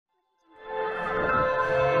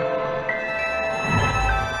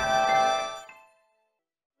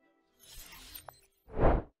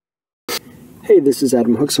Hey, this is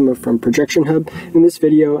Adam Hooksema from ProjectionHub. In this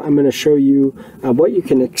video, I'm going to show you what you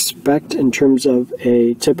can expect in terms of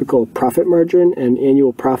a typical profit margin and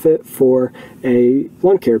annual profit for a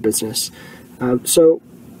lawn care business.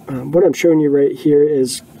 What I'm showing you right here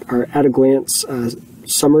is our at-a-glance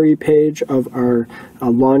summary page of our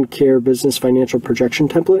lawn care business financial projection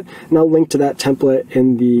template, and I'll link to that template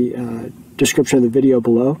in the description of the video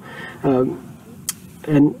below.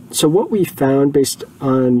 And so what we found based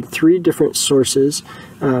on 3 different sources,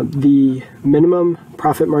 the minimum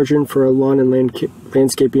profit margin for a lawn and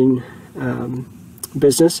landscaping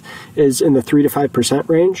business is in the 3 to 5%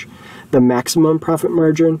 range. The maximum profit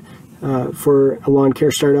margin for a lawn care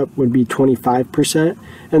startup would be 25%,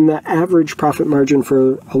 and the average profit margin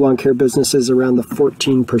for a lawn care business is around the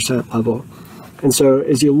 14% level. And so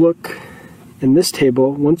as you look in this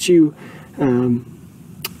table, once you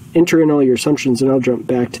enter in all your assumptions, and I'll jump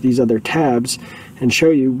back to these other tabs and show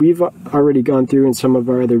you, we've already gone through in some of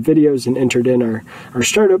our other videos and entered in our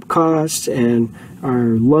startup costs and our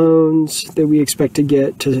loans that we expect to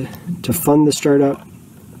get to fund the startup.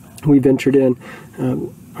 We've entered in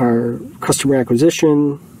our customer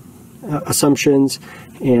acquisition assumptions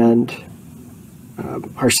and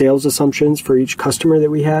our sales assumptions for each customer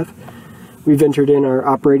that we have. We've entered in our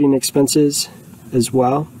operating expenses as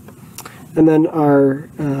well. And then our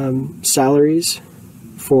salaries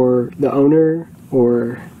for the owner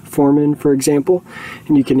or foreman, for example,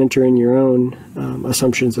 and you can enter in your own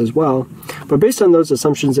assumptions as well. But based on those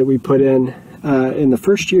assumptions that we put in the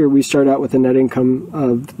first year, we start out with a net income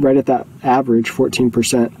of right at that average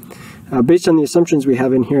 14%. Based on the assumptions we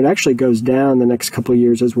have in here, it actually goes down the next couple of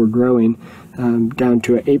years as we're growing, down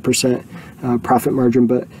to an 8% profit margin,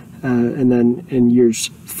 but and then in years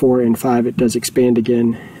 4 and 5, it does expand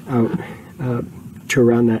again out to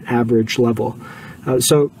around that average level.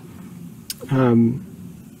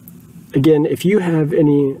 Again, if you have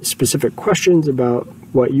any specific questions about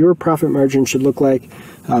what your profit margin should look like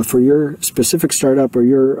for your specific startup or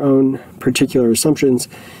your own particular assumptions,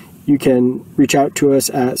 you can reach out to us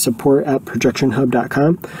at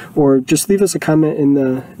support@projectionhub.com, or just leave us a comment in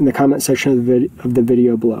the comment section of the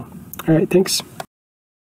video below. All right, thanks.